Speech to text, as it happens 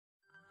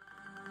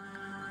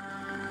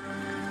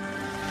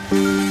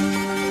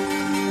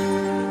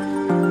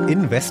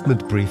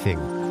Investment Briefing,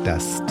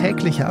 das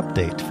tägliche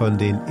Update von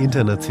den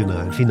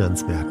internationalen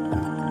Finanzmärkten.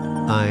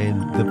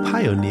 Ein The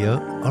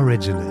Pioneer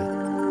Original.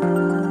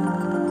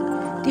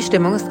 Die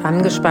Stimmung ist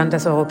angespannt.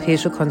 Das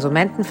europäische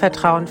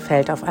Konsumentenvertrauen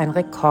fällt auf ein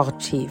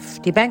Rekordtief.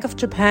 Die Bank of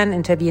Japan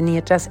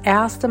interveniert das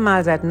erste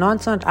Mal seit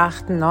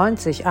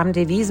 1998 am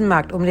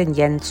Devisenmarkt, um den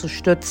Yen zu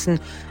stützen.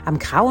 Am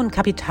grauen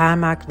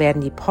Kapitalmarkt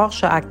werden die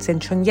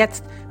Porsche-Aktien schon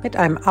jetzt mit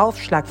einem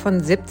Aufschlag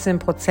von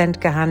 17%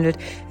 gehandelt.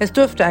 Es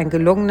dürfte ein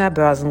gelungener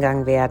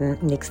Börsengang werden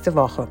nächste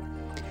Woche.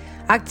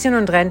 Aktien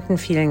und Renten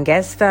fielen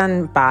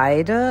gestern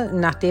beide,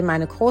 nachdem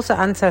eine große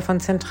Anzahl von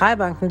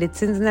Zentralbanken die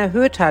Zinsen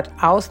erhöht hat.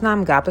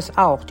 Ausnahmen gab es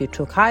auch. Die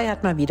Türkei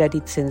hat mal wieder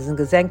die Zinsen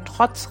gesenkt,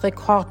 trotz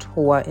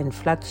rekordhoher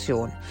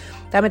Inflation.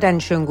 Damit einen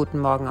schönen guten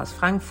Morgen aus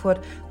Frankfurt.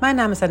 Mein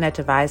Name ist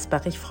Annette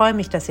Weisbach. Ich freue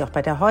mich, dass Sie auch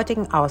bei der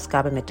heutigen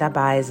Ausgabe mit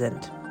dabei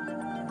sind.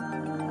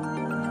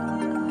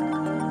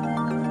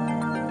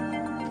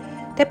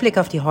 Der Blick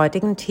auf die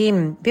heutigen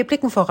Themen. Wir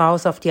blicken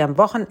voraus auf die am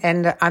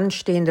Wochenende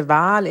anstehende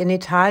Wahl in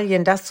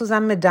Italien, das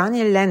zusammen mit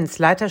Daniel Lenz,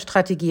 Leiter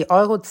Strategie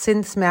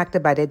Euro-Zinsmärkte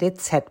bei der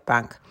DZ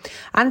Bank.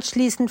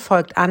 Anschließend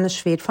folgt Anne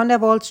Schwedt von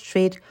der Wall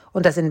Street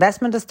und das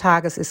Investment des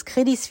Tages ist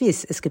Credit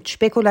Suisse. Es gibt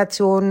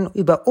Spekulationen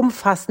über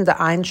umfassende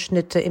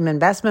Einschnitte im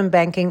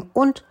Investmentbanking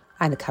und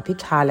eine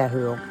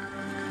Kapitalerhöhung.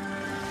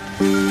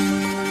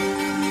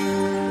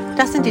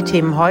 Das sind die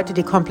Themen heute.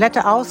 Die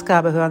komplette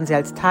Ausgabe hören Sie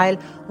als Teil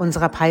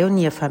unserer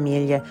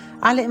Pioneer-Familie.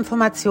 Alle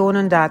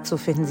Informationen dazu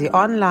finden Sie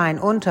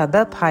online unter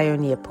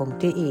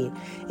thepioneer.de.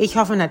 Ich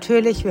hoffe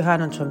natürlich, wir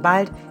hören uns schon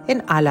bald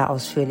in aller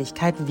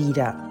Ausführlichkeit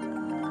wieder.